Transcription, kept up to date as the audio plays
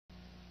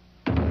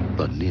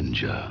A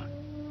ninja,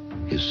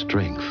 his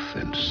strength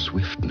and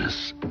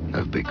swiftness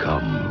have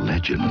become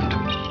legend.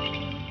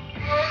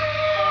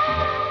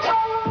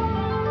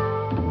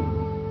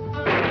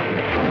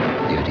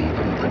 Yet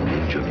even the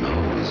ninja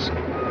knows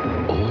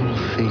all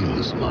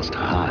things must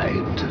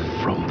hide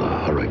from the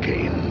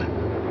hurricane.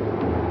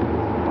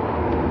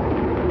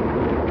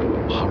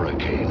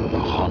 Hurricane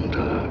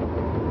Honda.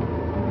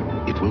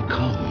 It will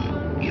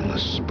come in the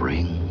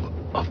spring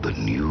of the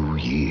new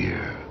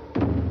year.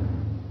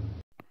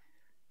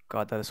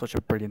 God, that is such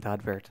a brilliant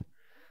advert.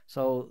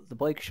 So the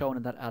bike shown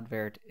in that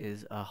advert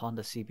is a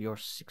Honda CBR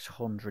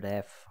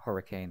 600F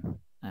Hurricane,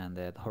 and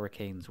the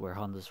Hurricanes were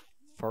Honda's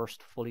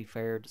first fully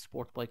fared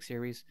sport bike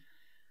series.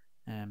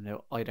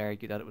 Now I'd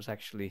argue that it was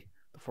actually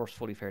the first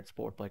fully fared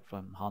sport bike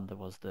from Honda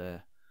was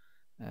the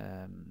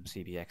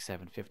CBX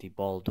 750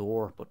 Ball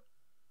Door, but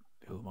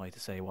who am I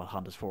to say what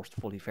Honda's first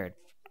fully fared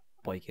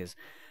bike is?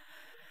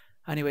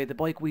 Anyway, the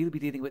bike we'll be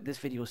dealing with in this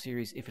video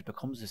series, if it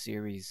becomes a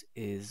series,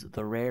 is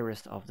the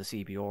rarest of the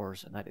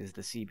CBRs, and that is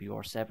the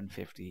CBR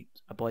 750,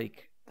 a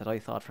bike that I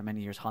thought for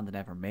many years Honda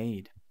never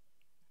made.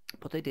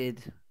 But they did.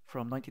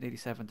 From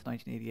 1987 to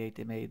 1988,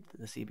 they made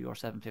the CBR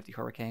 750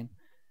 Hurricane.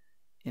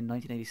 In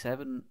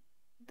 1987,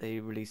 they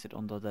released it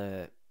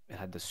under it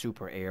had the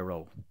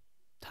Superaero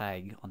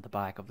tag on the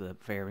back of the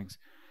fairings,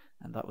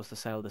 and that was to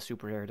sell the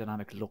super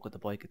aerodynamic look of the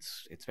bike.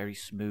 It's very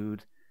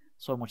smooth.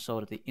 So much so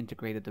that they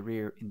integrated the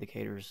rear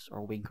indicators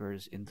or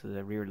winkers into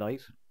the rear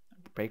light,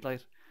 brake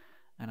light.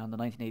 And on the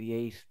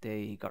 1988,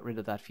 they got rid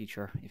of that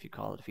feature, if you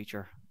call it a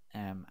feature,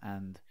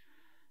 and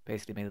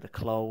basically made it a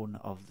clone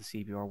of the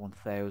CBR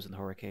 1000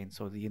 Hurricane.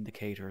 So the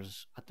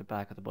indicators at the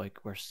back of the bike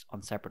were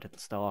on separate little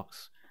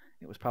stalks.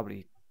 It was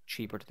probably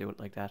cheaper to do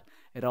it like that.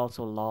 It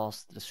also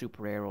lost the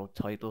Superaero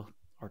title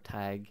or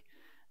tag,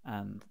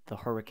 and the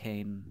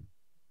Hurricane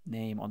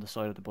name on the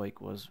side of the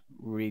bike was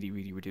really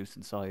reduced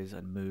in size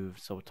and moved,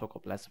 so it took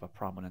up less of a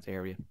prominent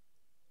area.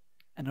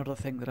 Another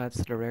thing that adds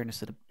to the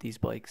rareness of these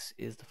bikes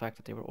is the fact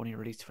that they were only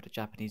released for the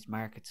Japanese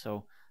market.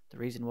 So the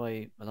reason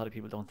why a lot of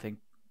people don't think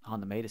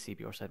Honda made a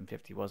CBR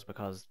 750 was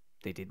because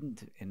they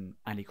didn't in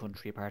any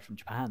country apart from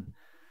Japan.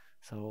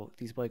 So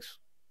these bikes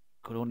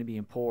could only be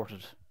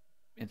imported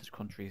into the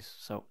countries.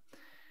 So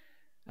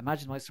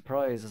imagine my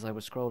surprise as I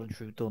was scrolling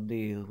through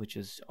Dundee, which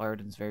is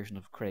Ireland's version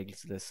of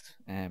Craigslist,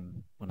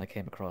 when I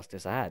came across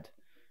this ad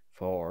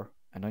for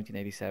a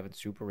 1987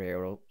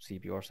 Superaero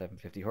CBR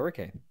 750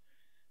 Hurricane,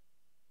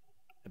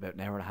 about an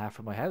hour and a half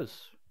from my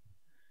house.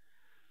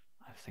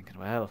 I was thinking,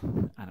 well,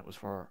 and it was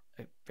for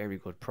a very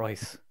good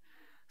price.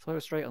 So I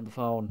was straight on the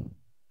phone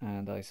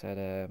and I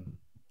said,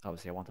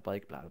 obviously I want the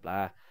bike, blah blah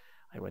blah.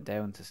 I went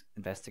down to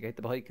investigate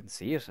the bike and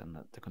see it, and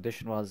the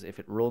condition was, if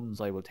it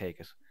runs, I will take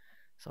it.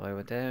 So I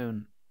went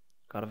down,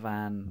 got a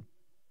van,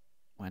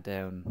 went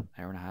down,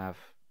 hour and a half,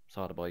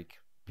 saw the bike,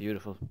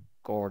 beautiful,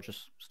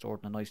 gorgeous, stored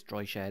in a nice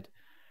dry shed.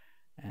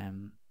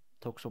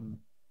 Took some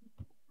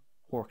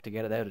work to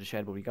get it out of the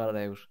shed, but we got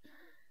it out.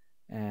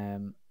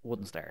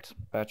 Wouldn't start.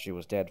 Battery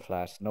was dead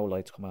flat, no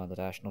lights coming on the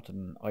dash,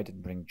 nothing. I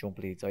didn't bring jump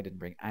leads, I didn't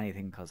bring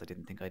anything because I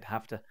didn't think I'd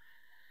have to.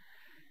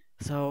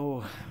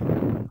 So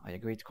I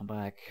agreed to come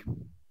back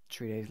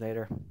 3 days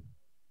later,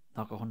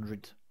 knock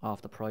 100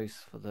 off the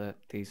price for the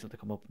diesel to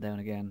come up and down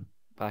again,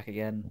 back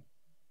again,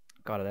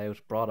 got it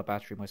out, brought a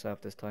battery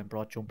myself this time,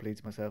 brought jump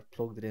leads myself,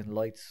 plugged it in,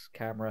 lights,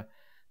 camera,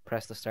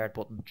 pressed the start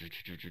button,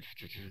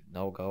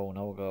 no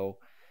go,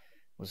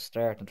 was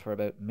starting for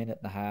about a minute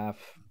and a half.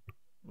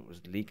 It was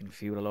leaking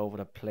fuel all over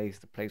the place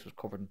was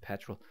covered in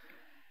petrol.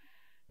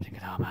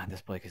 Thinking, oh man,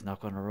 this bike is not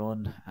going to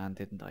run, and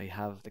didn't I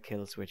have the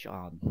kill switch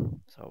on?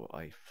 So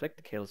I flicked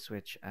the kill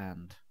switch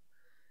and,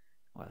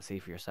 well, see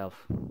for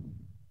yourself.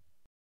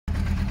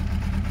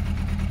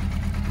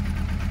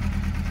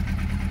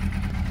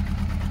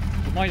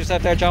 Mind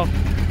yourself there, Joe.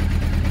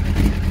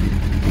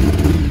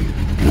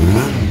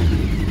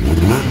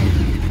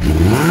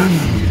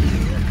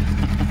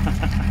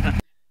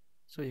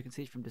 So you can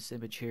see from this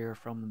image here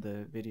from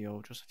the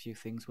video just a few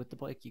things with the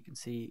bike. You can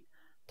see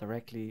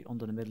directly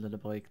under the middle of the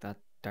bike that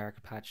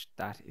dark patch,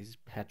 that is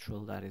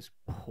petrol that is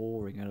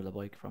pouring out of the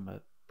bike from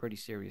a pretty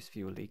serious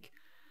fuel leak.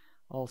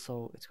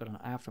 Also, it's got an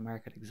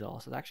aftermarket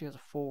exhaust. It actually has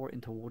a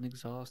 4-into-1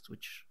 exhaust,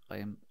 which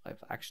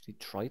I've actually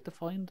tried to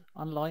find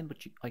online, but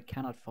I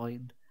cannot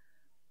find.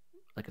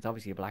 Like, it's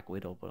obviously a Black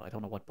Widow, but I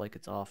don't know what bike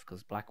it's off,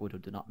 because Black Widow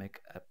did not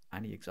make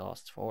any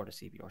exhausts for the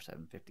CBR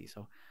 750,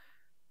 so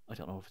I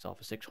don't know if it's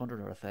off a 600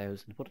 or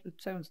 1000, but it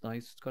sounds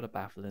nice. It's got a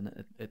baffle in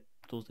it. It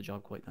does the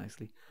job quite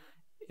nicely.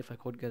 If I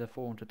could get a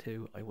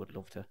 4-into-2, I would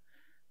love to.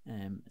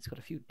 It's got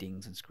a few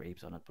dings and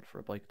scrapes on it, but for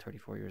a bike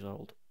 34 years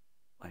old,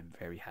 I'm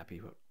very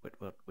happy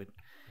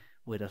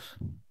with it.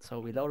 So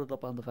we loaded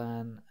up on the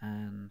van,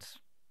 and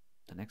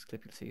the next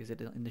clip you'll see is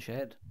it in the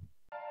shed.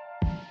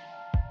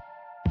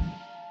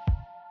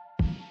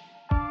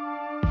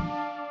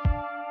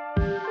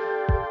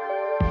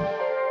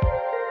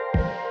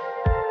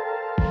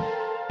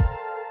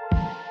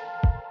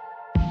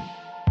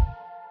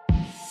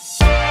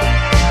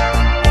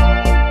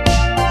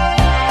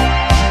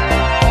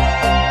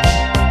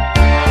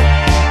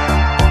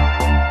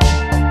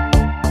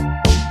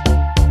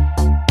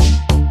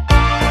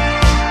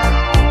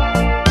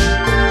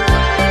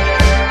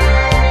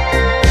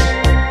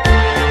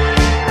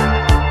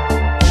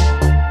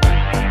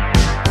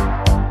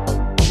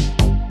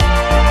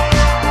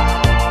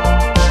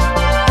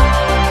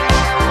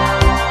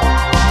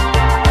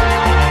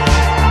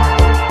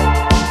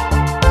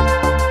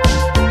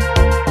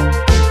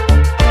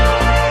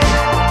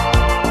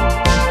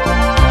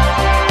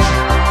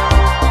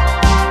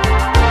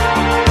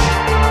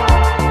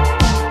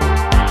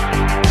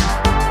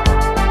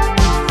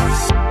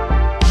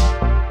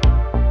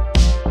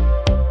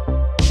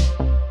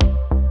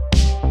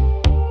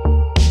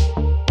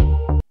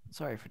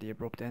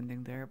 bad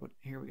ending there, but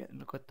here we get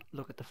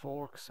look at the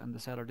forks, and the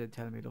seller did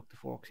tell me, look, the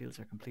fork seals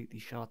are completely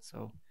shot,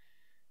 so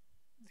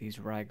these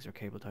rags are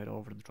cable tied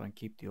over them to try and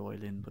keep the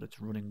oil in, but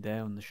it's running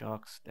down the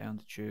shocks, down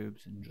the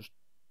tubes, and just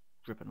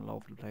dripping all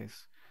over the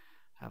place.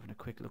 Having a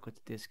quick look at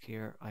the disc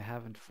here, I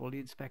haven't fully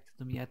inspected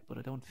them yet, but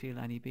I don't feel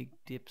any big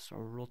dips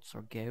or ruts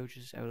or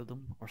gouges out of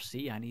them, or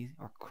see any,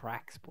 or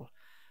cracks, but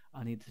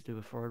I need to do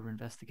a further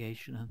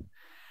investigation,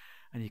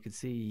 and you can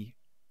see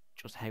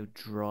just how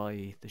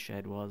dry the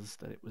shed was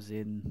that it was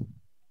in.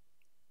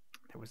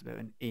 There was about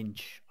an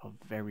inch of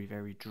very,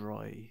 very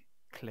dry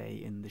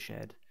clay in the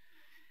shed.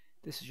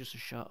 This is just a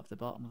shot of the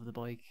bottom of the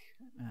bike.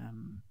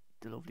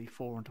 The lovely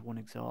 4-into-1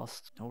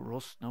 exhaust. No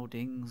rust, no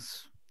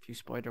dings, a few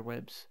spider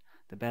webs.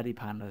 The belly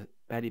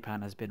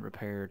pan has been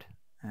repaired.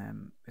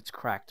 It's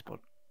cracked, but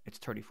it's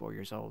 34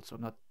 years old, so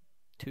I'm not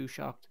too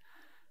shocked.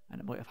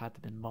 And it might have had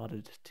to been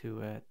modded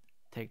to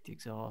take the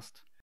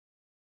exhaust.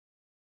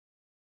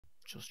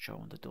 Just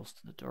showing the dust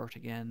and the dirt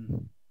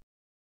again.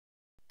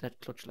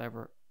 That clutch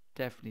lever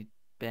definitely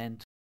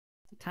bent.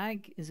 The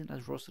tag isn't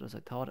as rusted as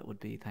I thought it would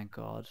be, thank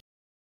God.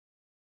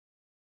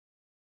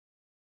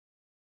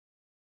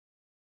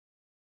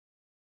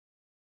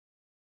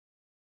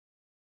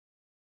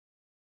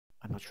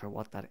 I'm not sure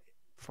what that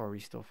furry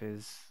stuff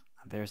is.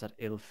 And there's that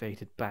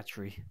ill-fated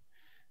battery.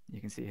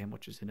 You can see how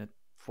much is in it.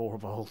 4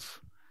 volts.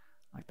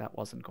 Like that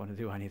wasn't going to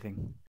do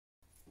anything.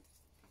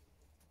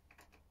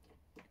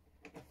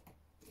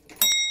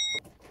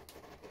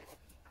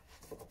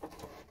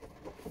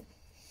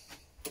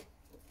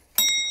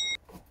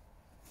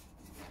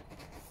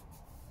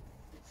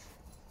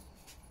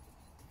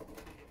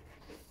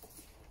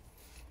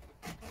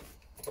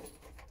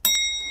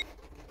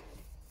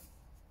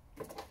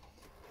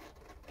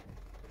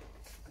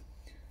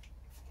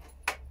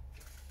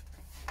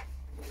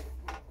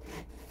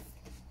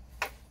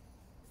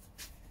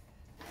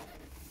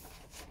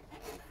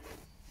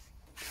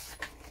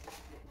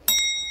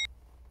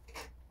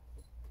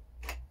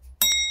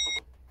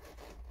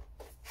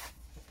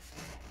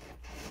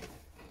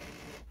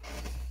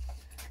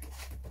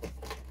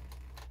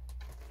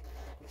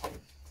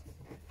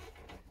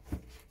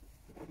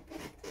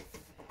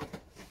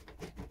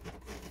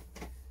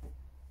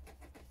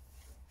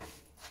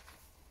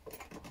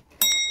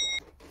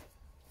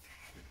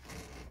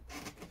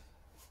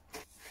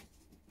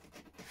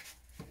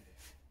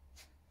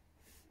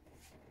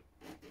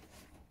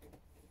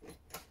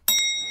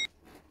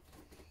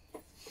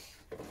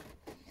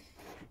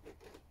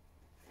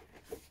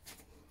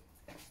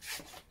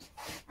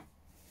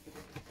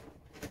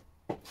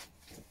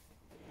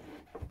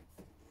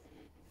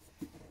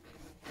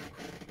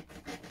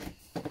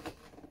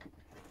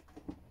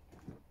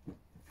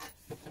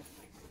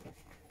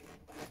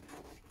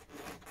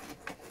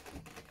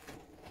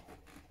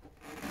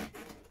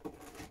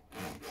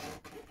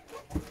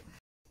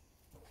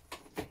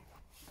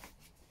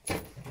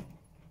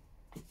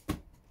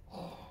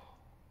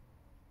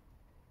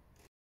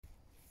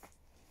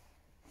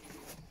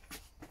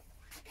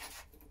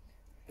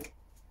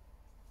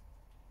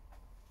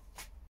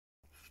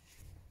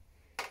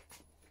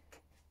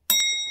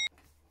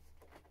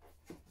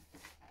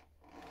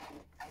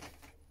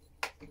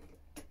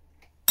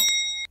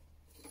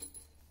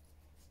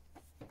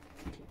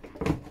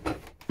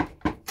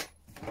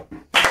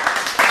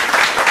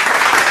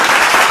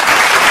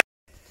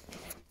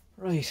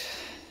 Right,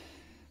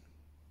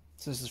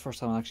 so this is the first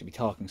time I'll actually be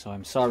talking, so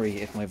I'm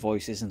sorry if my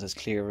voice isn't as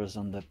clear as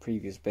on the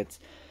previous bits.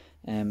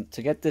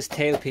 To get this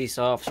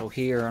tailpiece off, so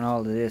here and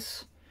all of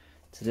this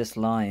to this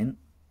line,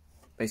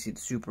 basically the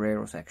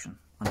Superaero section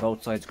on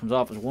both sides comes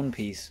off as one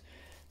piece.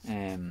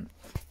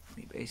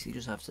 We basically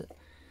just have to,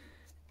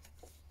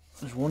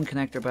 there's one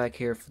connector back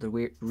here for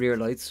the rear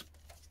lights,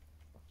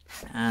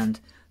 and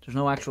there's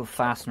no actual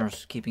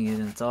fasteners keeping it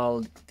in. It's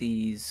all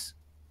these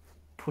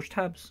push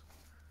tabs.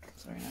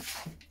 Sorry now.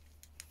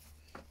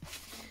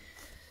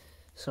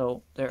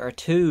 So there are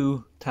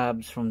 2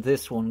 tabs from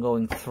this one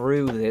going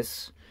through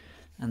this,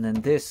 and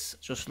then this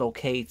just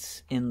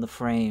locates in the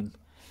frame.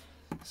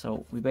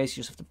 So we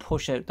basically just have to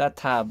push out that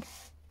tab,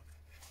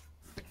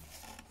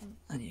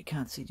 and you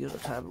can't see the other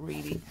tab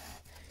really.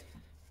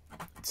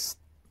 It's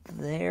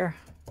there.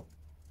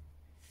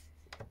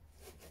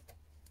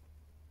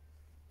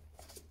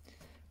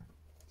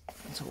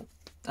 And so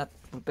that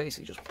will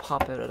basically just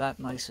pop out of that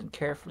nice and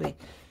carefully.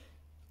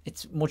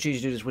 It's much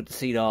easier to do this with the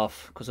seat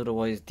off, because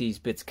otherwise these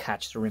bits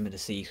catch the rim of the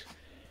seat.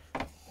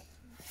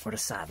 Or the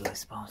saddle, I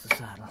suppose, the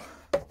saddle.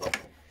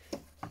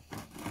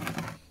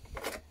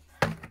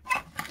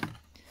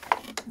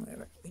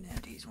 Whatever, we know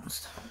these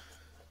ones.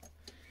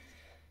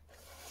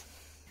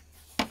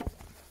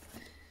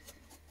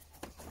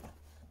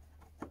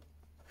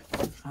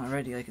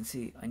 Already I can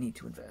see I need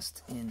to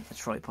invest in a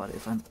tripod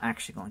if I'm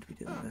actually going to be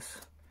doing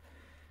this.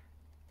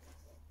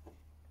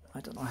 I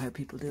don't know how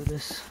people do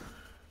this.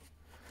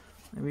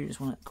 I really just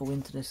want to go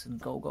into this and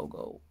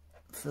go,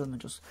 film,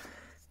 and just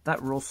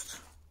that rust.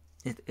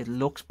 It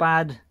looks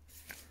bad,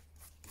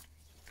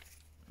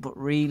 but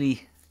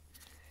really,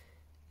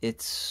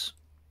 it's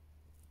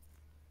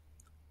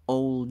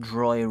old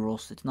dry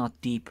rust. It's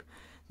not deep.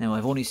 Now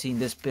I've only seen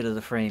this bit of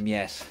the frame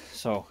yet,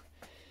 so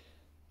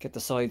get the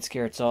side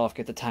skirts off,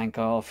 get the tank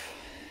off,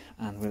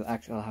 and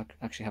I'll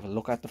actually have a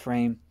look at the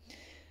frame.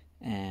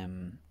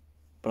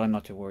 But I'm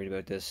not too worried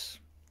about this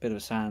bit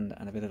of sand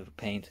and a bit of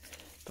paint,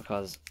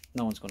 because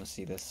no one's going to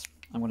see this.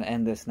 I'm going to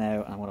end this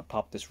now, and I'm going to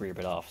pop this rear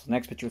bit off. The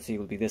next bit you'll see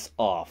will be this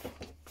off.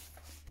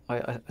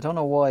 I don't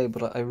know why,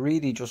 but I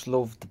really just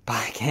love the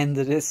back end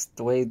of this,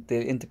 the way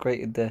they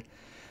integrated the...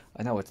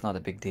 I know it's not a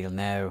big deal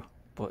now,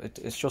 but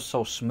it's just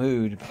so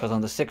smooth, because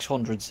on the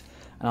 600s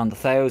and on the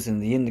 1000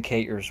 the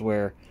indicators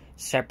were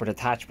separate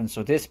attachments.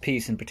 So this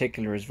piece in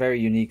particular is very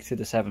unique to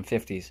the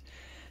 750s.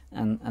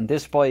 And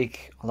this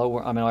bike, although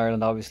I'm in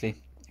Ireland obviously,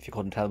 if you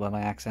couldn't tell by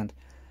my accent,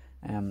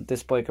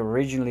 this bike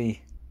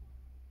originally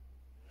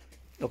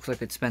looks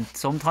like it spent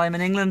some time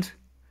in England.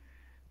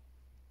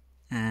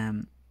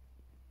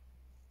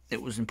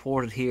 It was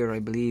imported here, I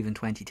believe, in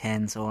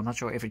 2010, so I'm not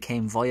sure if it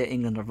came via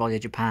England or via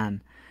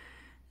Japan.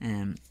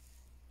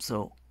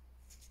 So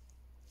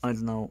I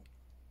don't know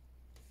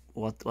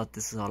what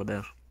this is all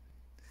about.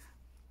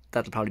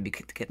 That'll probably be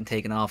getting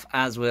taken off,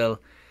 as will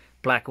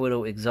Black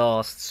Widow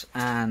exhausts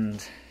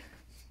and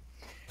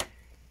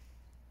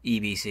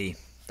EBC.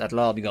 That'll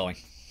all be going.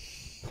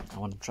 I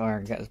want to try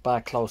and get as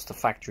back close to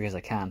factory as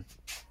I can.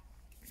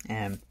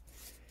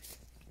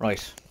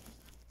 Right,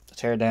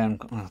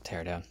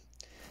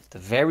 the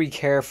very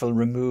careful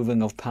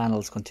removing of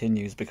panels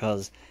continues,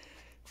 because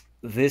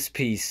this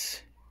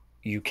piece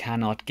you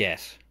cannot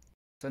get.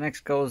 So next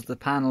goes the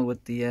panel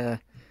with the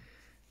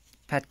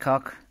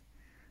petcock,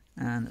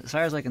 and as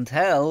far as I can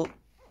tell,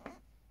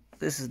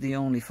 this is the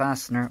only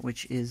fastener,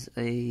 which is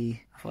a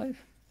 5.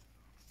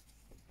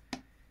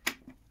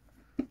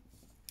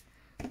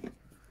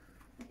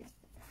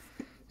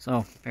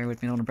 So bear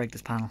with me, I don't want to break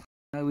this panel.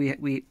 Now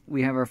we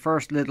have our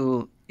first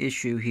little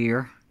issue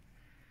here.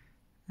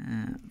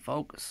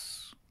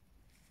 Focus.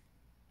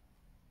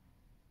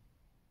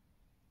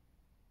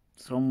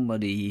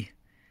 Somebody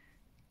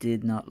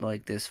did not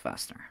like this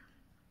fastener.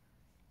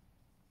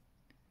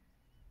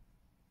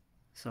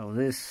 So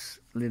this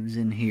lives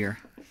in here.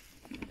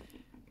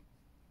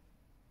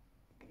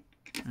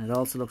 And it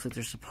also looks like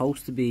there's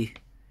supposed to be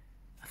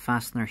a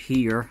fastener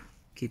here,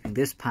 keeping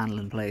this panel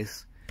in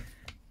place,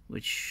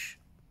 which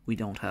we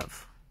don't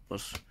have.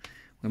 But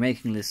we're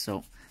making this,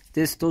 so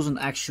this doesn't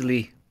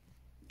actually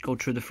go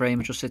through the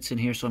frame, it just sits in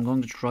here. So I'm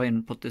going to try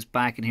and put this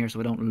back in here so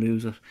I don't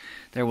lose it.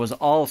 There was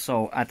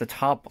also at the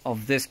top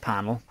of this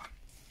panel,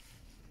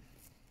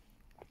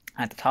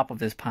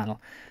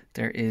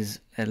 there is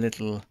a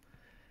little,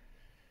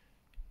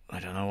 I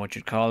don't know what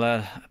you'd call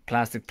that, a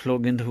plastic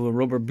plug into a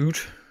rubber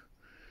boot,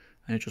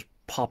 and it just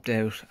popped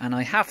out. And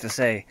I have to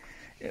say,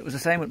 it was the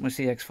same with my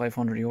CX500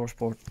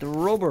 Eurosport. The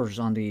rubbers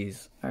on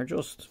these are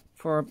just,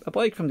 for a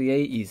bike from the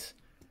 80s,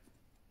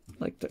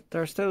 like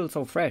they're still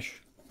so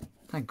fresh.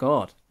 Thank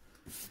God.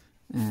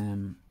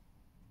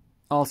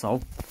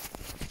 Also,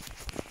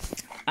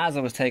 as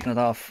I was taking it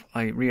off,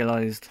 I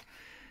realised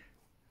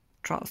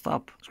throttle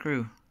stop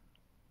screw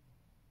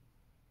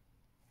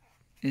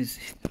is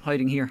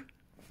hiding here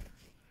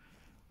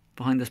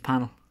behind this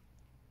panel.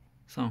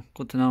 So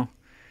good to know.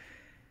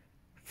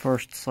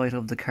 First sight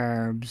of the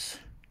carbs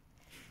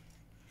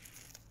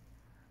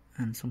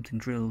and something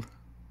drilled.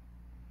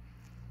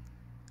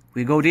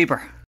 We go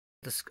deeper.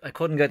 I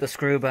couldn't get the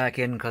screw back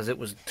in because it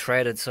was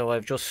threaded, so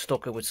I've just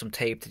stuck it with some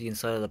tape to the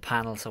inside of the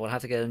panel, so I'll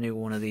have to get a new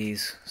one of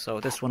these. So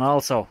this one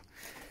also,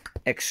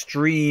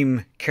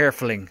 extreme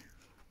carefuling,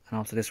 and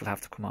also this will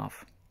have to come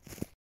off.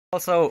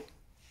 Also,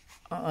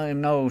 I'm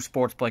no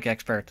sports bike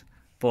expert,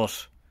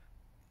 but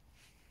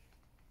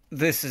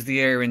this is the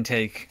air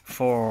intake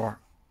for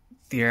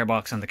the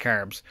airbox and the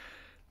carbs.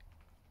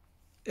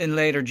 In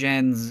later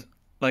gens,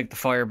 like the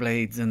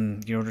Fireblades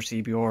and the other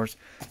CBRs,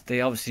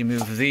 they obviously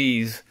move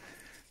these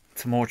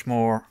to much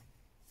more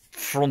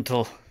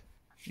frontal,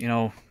 you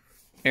know,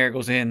 air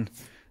goes in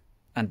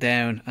and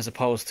down as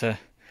opposed to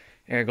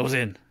air goes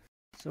in.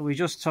 So we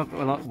just took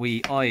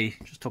I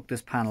just took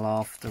this panel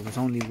off. There was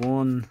only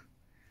one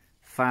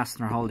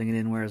fastener holding it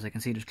in, whereas I can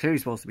see there's clearly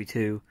supposed to be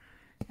two.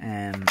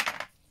 And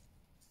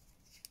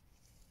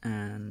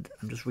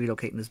I'm just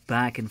relocating this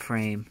back in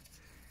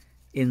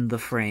the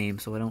frame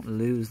so I don't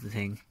lose the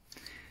thing.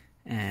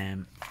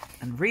 And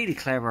really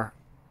clever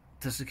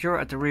to secure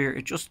it at the rear.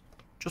 It just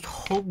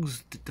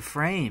hugs the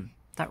frame.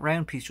 That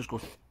round piece just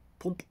goes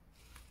pump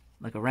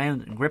like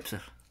around and grips it.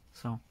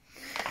 So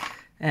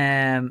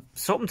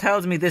something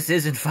tells me this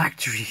isn't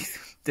factory,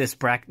 this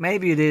bracket.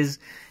 Maybe it is,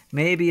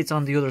 maybe it's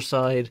on the other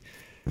side.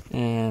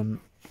 It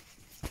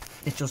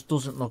just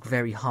doesn't look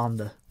very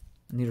Honda,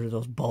 neither of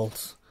those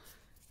bolts.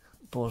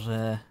 But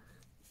I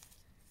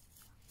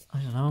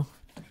don't know,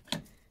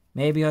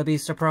 maybe I'll be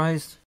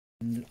surprised.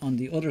 And on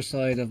the other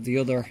side of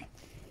the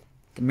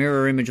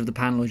mirror image of the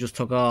panel I just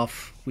took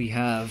off, we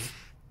have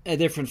a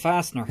different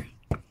fastener.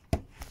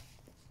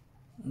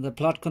 The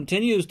plot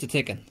continues to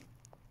thicken.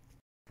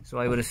 So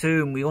I would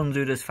assume we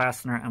undo this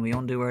fastener and we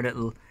undo our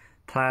little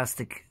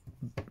plastic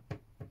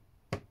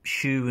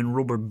shoe and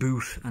rubber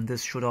boot, and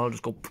this should all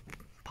just go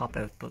pop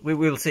out. But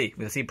we'll see.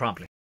 We'll see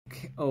promptly.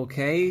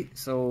 Okay,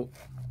 so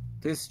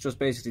this just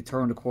basically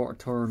turned a quarter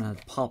turn and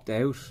it popped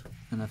out,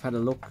 and I've had a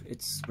look.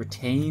 It's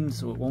retained,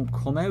 so it won't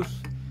come out.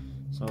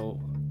 So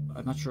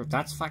I'm not sure if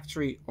that's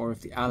factory or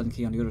if the Allen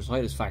key on the other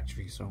side is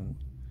factory. So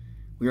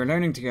we are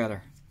learning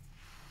together.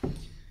 You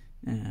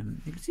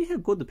can see how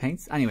good the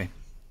paint's. Anyway,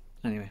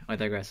 I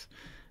digress.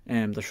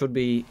 There should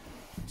be.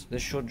 So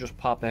this should just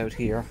pop out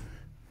here,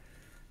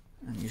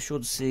 and you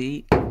should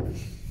see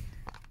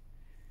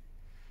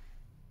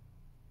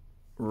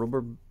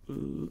rubber.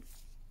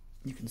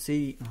 You can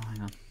see. Oh,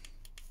 hang on.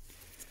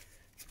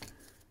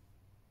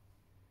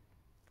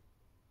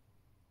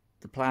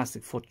 The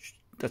plastic foot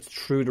that's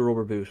through the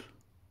rubber boot,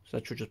 so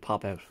that should just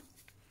pop out.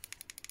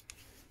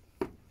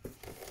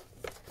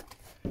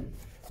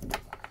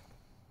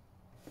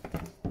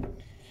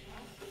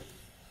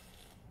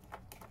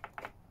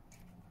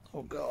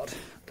 Oh God, I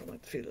don't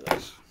like the feel of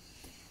that.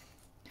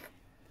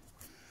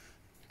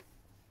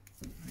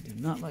 I do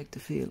not like the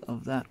feel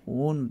of that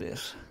one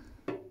bit.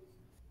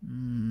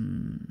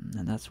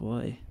 And that's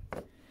why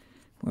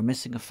we're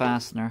missing a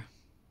fastener.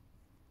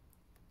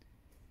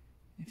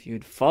 If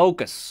you'd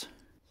focus.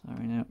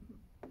 Sorry now.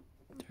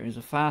 There is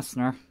a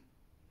fastener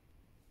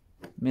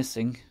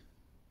missing.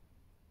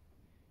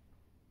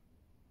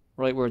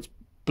 Right where it's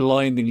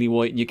blindingly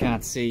white and you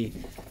can't see.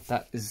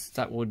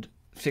 That would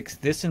fix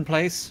this in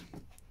place,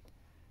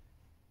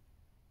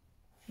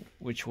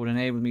 which would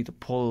enable me to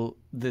pull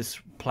this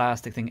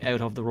plastic thing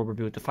out of the rubber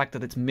boot. The fact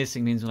that it's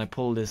missing means when I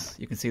pull this,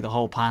 you can see the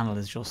whole panel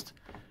is just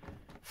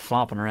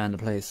flopping around the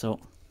place. So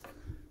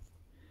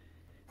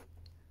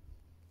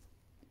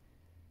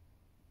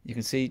you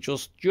can see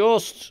just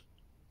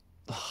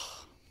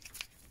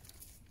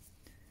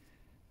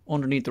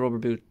underneath the rubber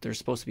boot, there's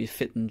supposed to be a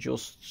fitting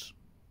just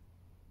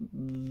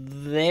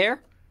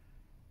there.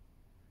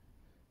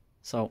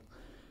 So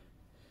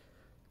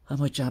I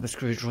might jab a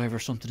screwdriver or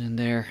something in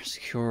there,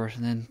 secure it,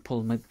 and then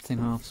pull my thing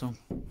off. So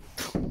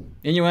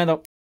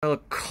innuendo. Well,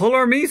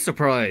 colour me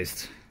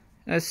surprised.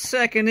 A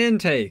second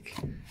intake.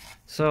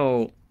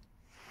 So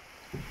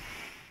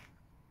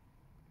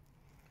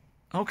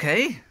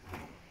okay,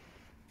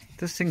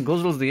 this thing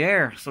guzzles the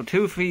air. So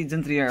 2 feeds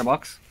into the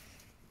airbox,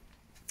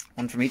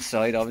 one from each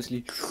side,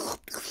 obviously.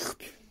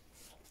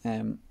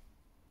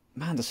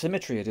 Man, the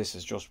symmetry of this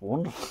is just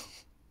wonderful.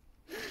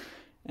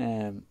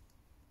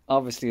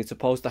 Obviously it's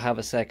supposed to have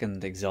a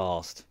second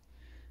exhaust,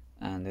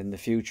 and in the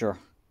future,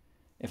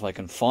 if I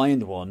can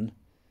find one,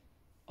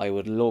 I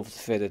would love to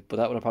fit it, but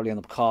that would probably end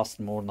up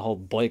costing more than the whole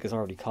bike has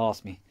already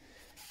cost me.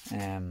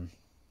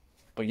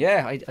 But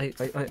yeah, I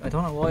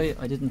don't know why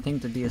I didn't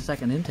think there'd be a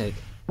second intake.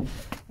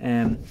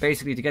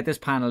 Basically, to get this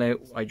panel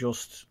out, I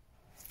just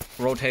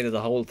rotated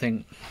the whole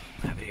thing.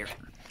 Here,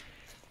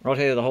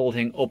 rotated the whole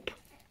thing up,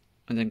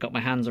 and then got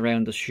my hands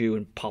around the shoe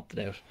and popped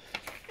it out.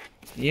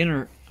 The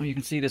inner, oh, you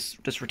can see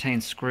this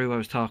retained screw I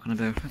was talking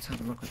about. Let's have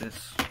a look at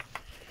this.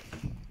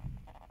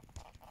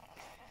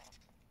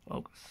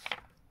 Focus.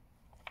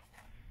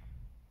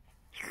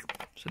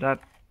 So that,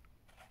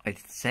 I'd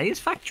say, is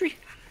factory.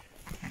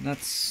 And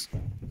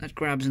that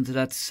grabs into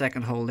that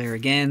second hole there.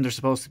 Again, there's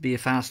supposed to be a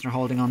fastener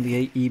holding on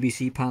the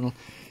EBC panel.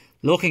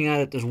 Looking at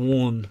it, there's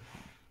one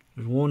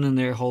in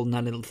there holding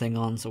that little thing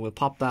on, so we'll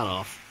pop that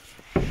off.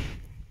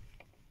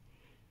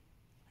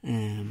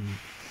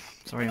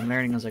 Sorry, I'm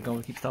learning as I go.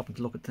 I keep stopping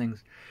to look at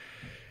things.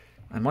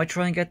 I might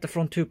try and get the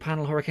front 2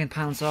 hurricane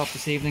panels off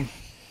this evening.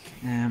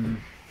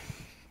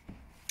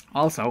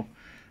 Also,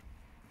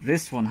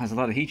 this one has a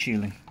lot of heat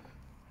shielding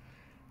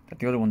that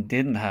the other one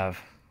didn't have,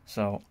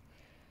 so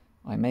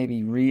I may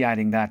be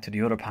re-adding that to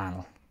the other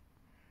panel.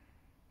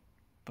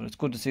 But it's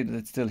good to see that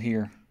it's still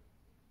here.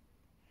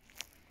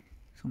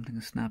 Something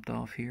is snapped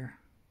off here.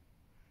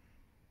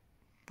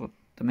 But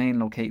the main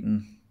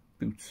locating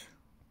boots,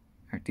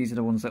 these are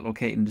the ones that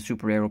locate in the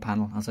Superaero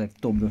panel, as I've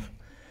dubbed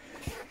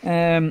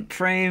it.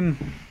 Frame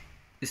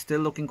is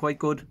still looking quite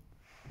good.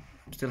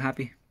 I'm still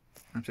happy.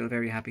 I'm still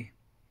very happy.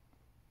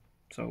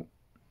 So,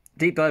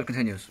 deep dive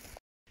continues.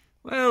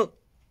 Well,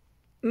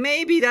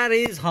 maybe that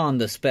is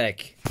Honda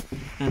spec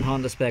and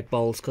Honda spec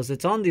bolts, because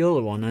it's on the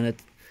other one, and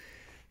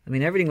I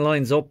mean, everything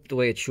lines up the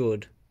way it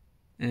should.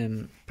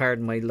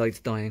 Pardon my lights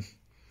dying.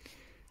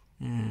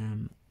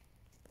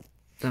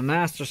 The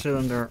master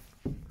cylinder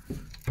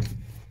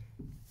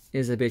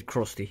is a bit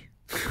crusty,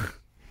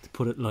 to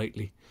put it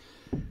lightly.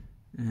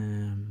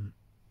 In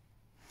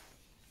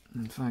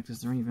fact,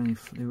 is there even any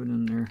fluid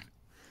in there?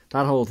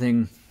 That whole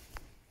thing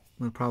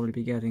will probably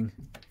be getting...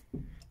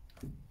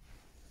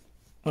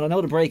 Well, I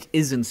know the brake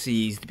isn't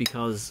seized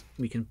because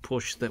we can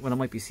push that. Well, it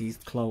might be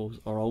seized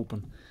closed or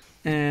open.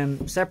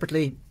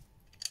 Separately,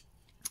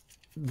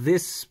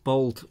 this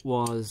bolt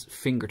was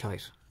finger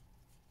tight,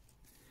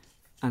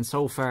 and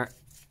so far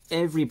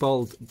every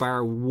bolt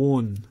bar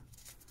one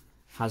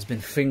has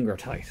been finger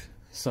tight.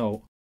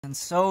 So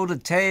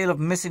the tale of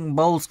missing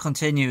bolts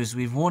continues.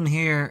 We've one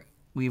here,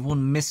 we've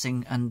one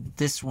missing, and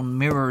this one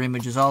mirror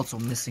image is also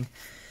missing.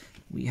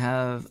 We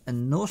have a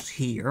nut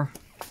here.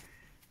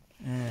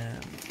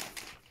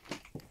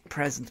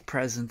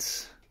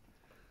 Present.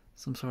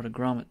 Some sort of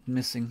grommet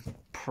missing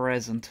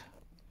present.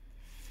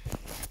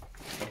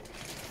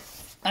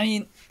 I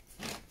mean,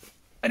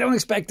 I don't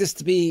expect this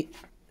to be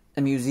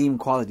a museum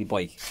quality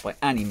bike by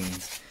any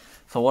means.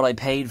 For what I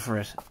paid for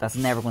it, that's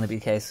never going to be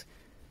the case.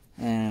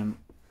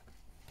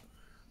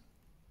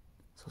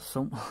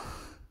 So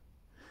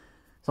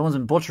someone's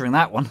been butchering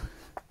that one.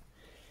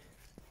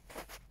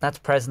 That's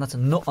present. That's a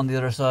nut on the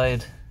other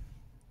side.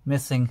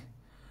 Missing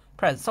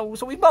present.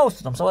 So we most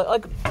of them. So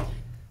I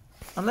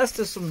unless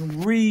there's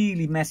some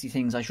really messy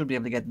things, I should be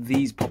able to get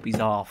these puppies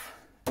off.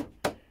 And,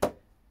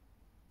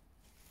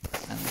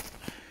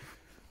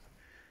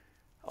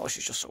 oh,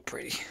 she's just so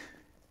pretty.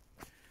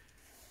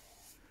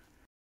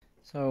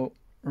 So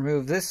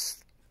remove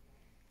this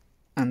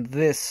and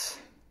this.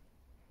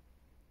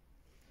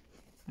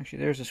 Actually,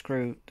 there's a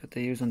screw that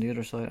they use on the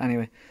other side.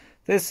 Anyway,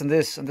 this and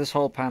this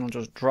whole panel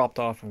just dropped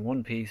off in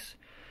one piece.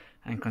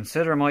 And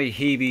consider my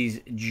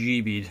heebies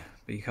jeebied,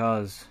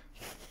 because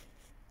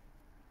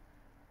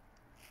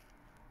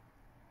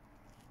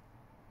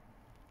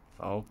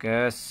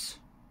focus.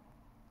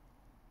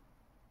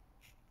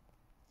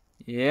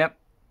 Yep,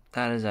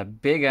 that is a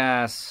big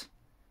ass,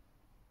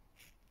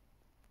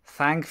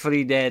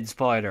 thankfully dead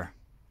spider.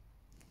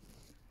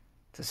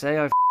 To say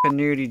I f***ing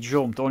nearly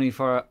jumped only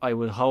for I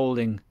was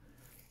holding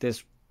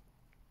this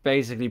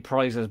basically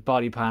priceless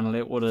body panel,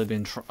 it would have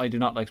been... I do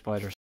not like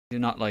spiders. I do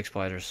not like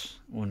spiders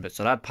one bit.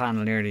 So that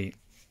panel nearly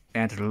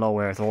entered a low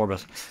Earth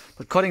orbit.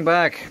 But cutting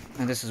back,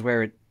 and this is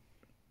where it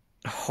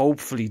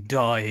hopefully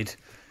died.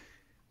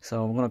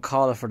 So I'm going to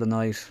call it for the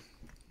night.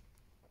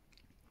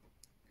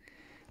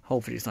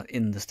 Hopefully it's not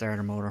in the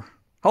starter motor.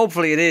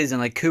 Hopefully it is,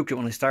 and I cooked it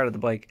when I started the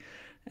bike.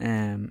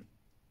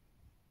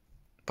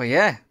 But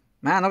yeah,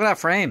 man, look at that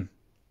frame.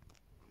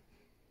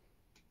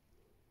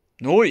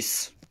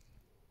 Nice.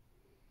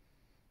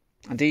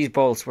 And these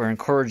bolts were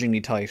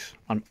encouragingly tight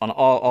on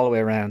all the way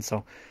around.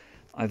 So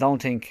I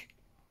don't think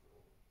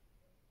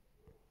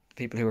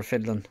people who were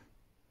fiddling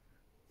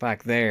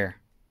back there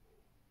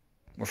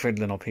were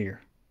fiddling up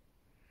here.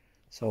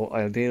 So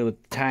I'll deal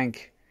with the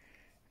tank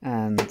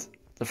and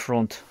the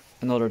front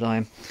another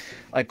time.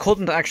 I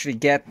couldn't actually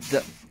get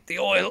the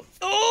oil.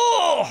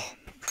 Oh!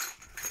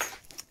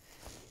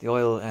 The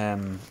oil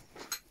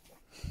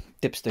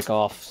dipstick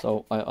off,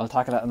 so I'll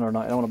tackle that another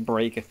night. I don't want to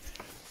break it.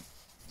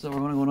 So we're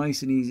going to go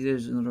nice and easy.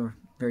 There's another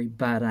very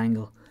bad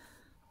angle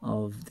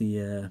of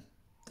the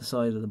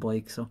side of the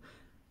bike. So,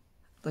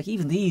 like,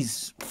 even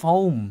these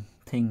foam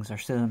things are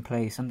still in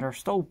place, and they're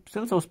still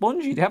so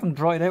spongy. They haven't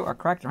dried out or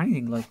cracked or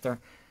anything. Like, they're...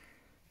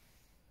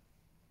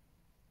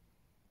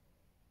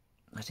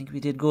 I think we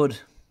did good.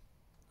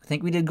 I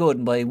think we did good,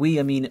 and by we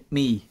I mean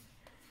me.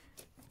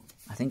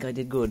 I think I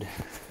did good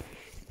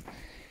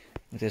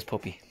with this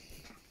puppy.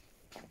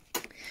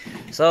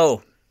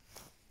 So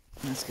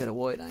let's get a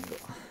wide angle.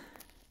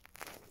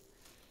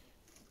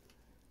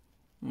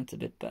 That's a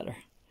bit better.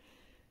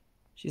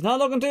 She's not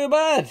looking too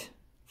bad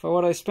for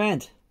what I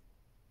spent.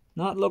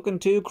 Not looking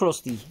too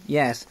crusty.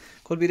 Yes,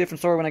 could be a different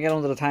story when I get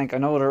under the tank. I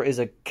know there is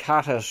a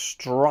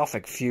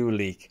catastrophic fuel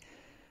leak.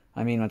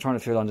 I mean, when I turn the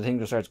fuel on, the thing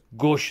just starts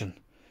gushing.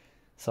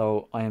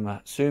 So I am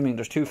assuming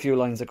there's two fuel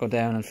lines that go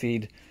down and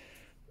feed.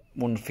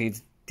 One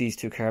feeds these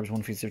two carbs,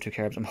 one feeds the two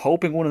carbs. I'm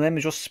hoping one of them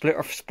is just split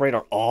or sprayed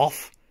or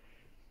off.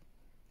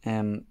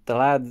 The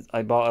lad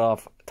I bought it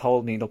off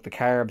told me, look, the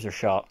carbs are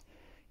shot.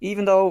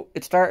 Even though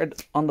it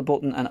started on the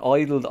button and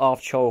idled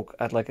off choke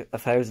at like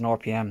 1000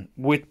 RPM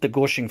with the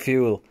gushing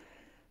fuel.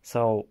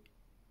 So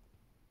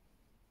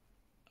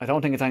I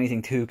don't think it's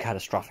anything too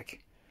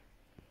catastrophic.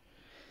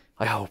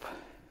 I hope.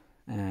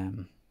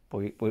 But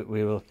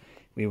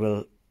we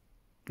will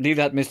leave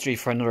that mystery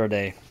for another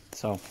day.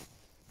 So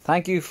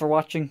thank you for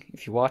watching.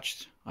 If you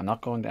watched, I'm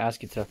not going to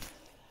ask you to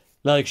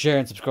like, share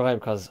and subscribe,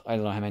 because I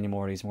don't know how many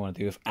more of these I'm going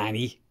to do, if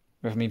any,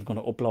 or if I'm even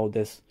going to upload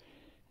this.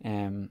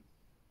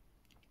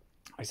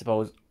 I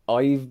suppose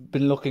I've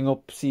been looking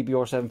up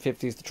CBR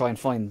 750s to try and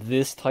find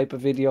this type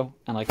of video,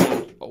 and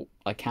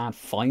I can't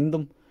find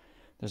them.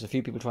 There's a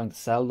few people trying to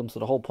sell them, so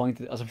the whole point,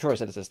 as I'm sure I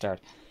said at the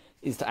start,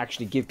 is to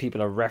actually give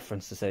people a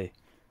reference to say,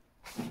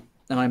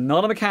 and I'm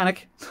not a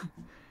mechanic,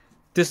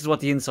 this is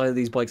what the inside of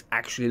these bikes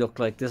actually look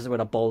like. This is where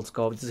the bolts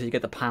go. This is how you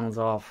get the panels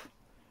off.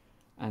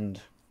 And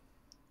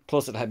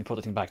plus it'll help me put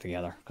the thing back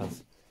together,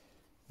 because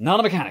not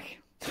a mechanic.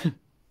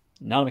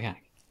 Not a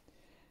mechanic.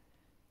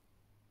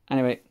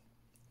 Anyway,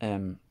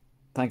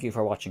 thank you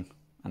for watching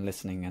and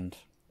listening and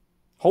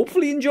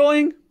hopefully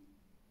enjoying.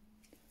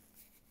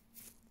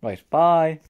 Right, bye.